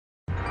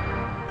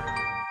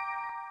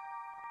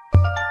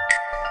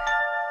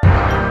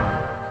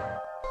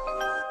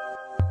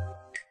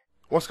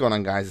What's going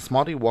on, guys? It's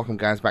Marty. Welcome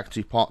guys back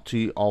to part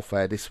 2 of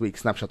this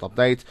week's snapshot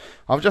update.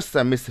 I've just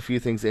missed a few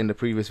things in the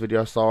previous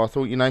video, so I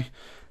thought,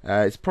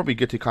 it's probably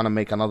good to kind of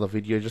make another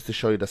video just to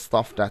show you the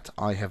stuff that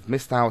I have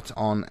missed out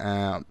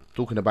on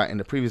talking about in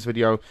the previous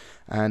video,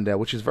 and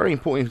which is very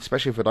important,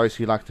 especially for those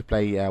who like to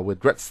play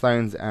with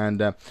redstones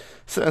and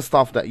certain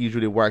stuff that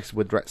usually works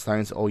with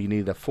redstones, or you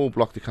need a full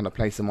block to kind of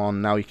place them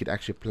on. Now you could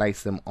actually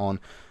place them on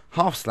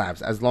half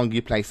slabs as long as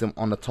you place them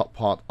on the top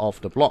part of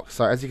the block.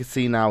 So as you can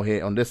see now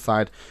here on this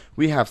side,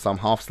 we have some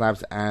half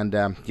slabs, and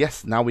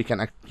yes, now we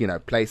can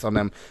place on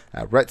them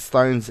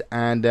redstones,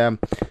 and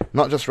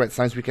not just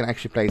redstones, we can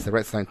actually place a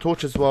redstone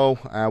torch as well.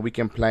 We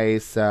can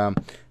place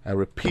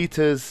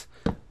repeaters,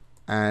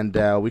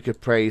 and we could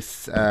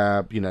place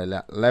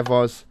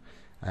levers,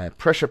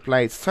 pressure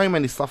plates, so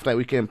many stuff that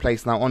we can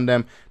place now on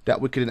them that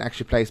we couldn't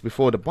actually place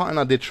before. The button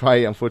I did try,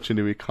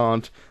 unfortunately we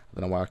can't. I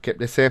don't know why I kept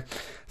this here.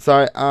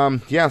 So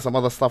yeah, some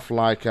other stuff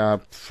like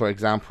for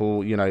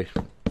example, the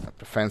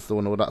fence door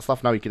and all that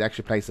stuff. Now you can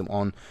actually place them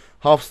on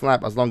half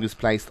slab as long as it's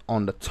placed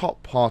on the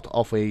top part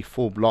of a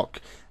full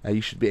block. You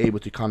should be able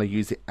to kind of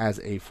use it as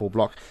a full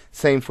block.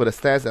 Same for the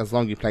stairs, as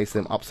long as you place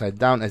them upside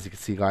down, as you can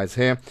see guys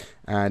here,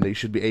 and you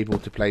should be able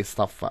to place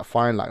stuff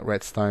fine like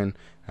redstone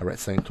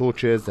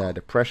torches,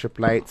 the pressure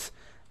plates,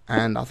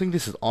 and I think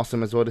this is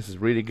awesome as well. This is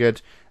really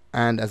good.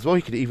 And as well,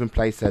 you could even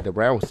place the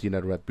rails,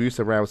 the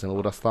booster rails and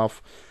all that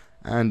stuff.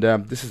 And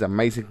this is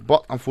amazing,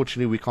 but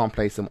unfortunately we can't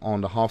place them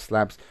on the half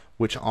slabs,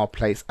 which are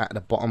placed at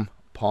the bottom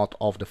part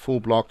of the full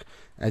block.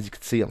 As you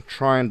can see, I'm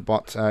trying,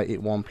 but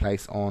it won't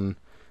place on.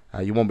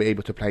 You won't be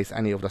able to place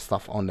any of the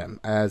stuff on them,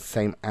 as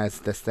same as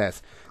the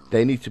stairs.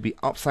 They need to be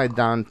upside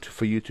down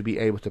for you to be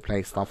able to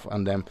place stuff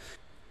on them.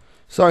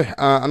 So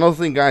another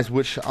thing guys,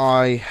 which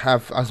I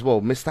have as well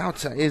missed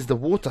out, is the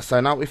water.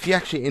 So now if you're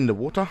actually in the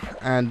water,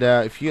 and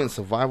if you're in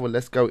survival,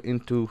 let's go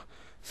into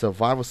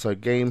survival. So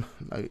game,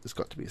 no, it's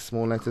got to be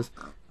small letters,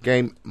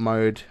 game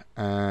mode,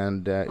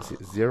 and is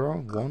it 0,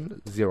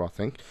 1, 0 I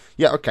think.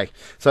 Yeah, okay.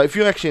 So if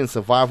you're actually in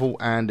survival,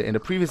 and in the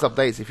previous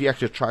updates, if you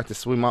actually try to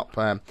swim up,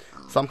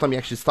 sometimes you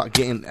actually start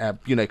getting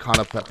kind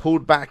of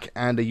pulled back,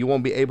 and you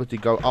won't be able to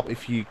go up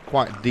if you're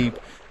quite deep,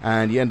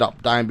 and you end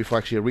up dying before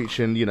actually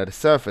reaching the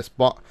surface.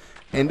 But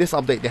in this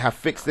update, they have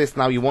fixed this.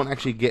 Now you won't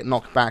actually get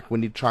knocked back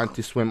when you're trying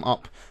to swim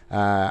up,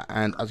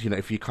 and as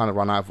if you kind of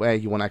run out of air,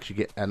 you won't actually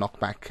get knocked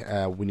back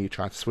when you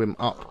try to swim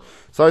up.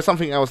 So it's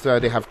something else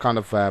they have kind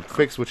of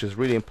fixed, which is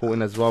really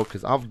important as well,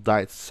 because I've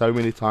died so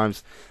many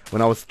times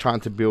when I was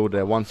trying to build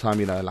one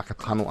time, like a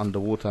tunnel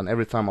underwater, and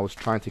every time I was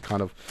trying to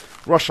kind of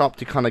rush up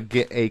to kind of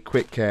get a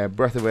quick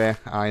breath of air,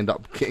 I end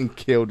up getting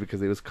killed because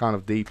it was kind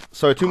of deep.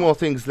 So 2 more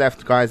things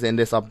left guys in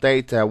this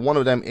update. One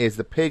of them is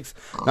the pigs.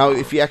 Now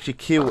if you actually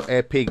kill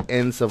a pig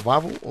in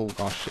survival, oh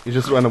gosh, it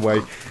just ran away.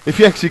 If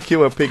you actually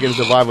kill a pig in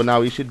survival,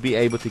 now you should be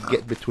able to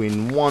get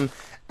between 1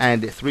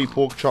 and 3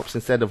 pork chops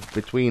instead of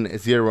between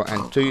 0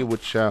 and 2,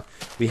 which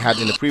we had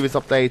in the previous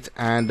update,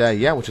 and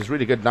yeah, which is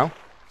really good now.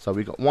 So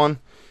we got 1.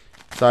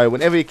 So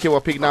whenever you kill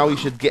a pig now, you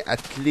should get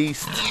at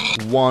least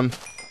 1,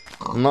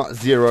 not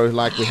 0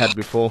 like we had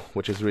before,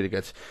 which is really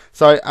good.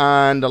 So,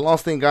 and the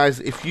last thing guys,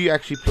 if you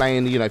actually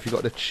playing, if you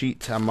got the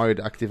cheat mode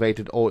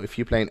activated, or if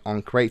you're playing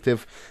on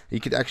creative, you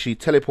could actually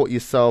teleport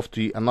yourself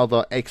to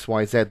another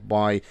XYZ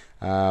by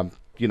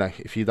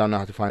if you don't know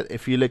how to find it.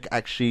 If you look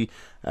actually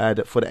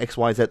for the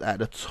XYZ at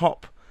the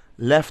top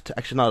left,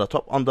 actually no, the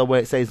top under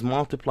where it says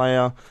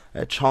multiplier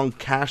chunk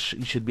cache,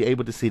 you should be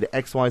able to see the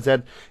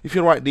XYZ. If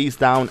you write these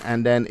down,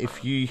 and then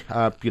if you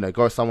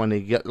go somewhere and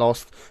you get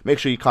lost, make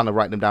sure you kind of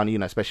write them down,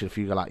 especially if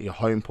you got like your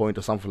home point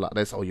or something like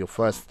this, or your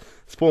first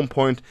spawn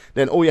point.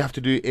 Then all you have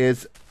to do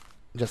is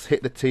just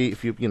hit the T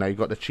if you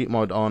got the cheat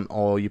mode on,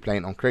 or you're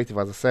playing on creative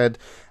as I said,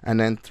 and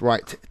then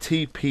write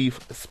TP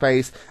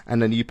space,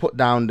 and then you put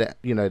down the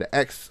the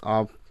X.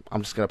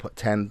 I'm just gonna put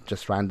 10,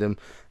 just random,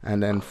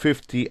 and then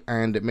 50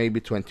 and maybe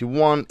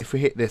 21. If we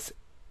hit this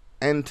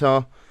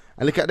enter,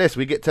 and look at this,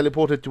 we get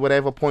teleported to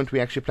whatever point we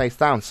actually place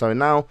down. So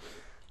now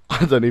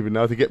I don't even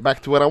know how to get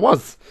back to where I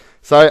was.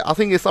 So I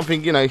think it's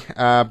something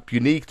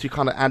unique to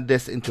kind of add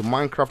this into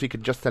Minecraft. You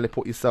can just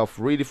teleport yourself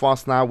really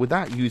fast now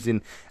without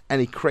using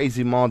any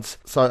crazy mods.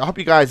 So I hope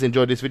you guys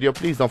enjoyed this video.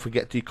 Please don't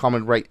forget to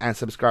comment, rate and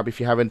subscribe if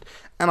you haven't,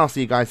 and I'll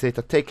see you guys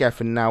later. Take care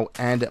for now,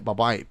 and bye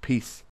bye, peace.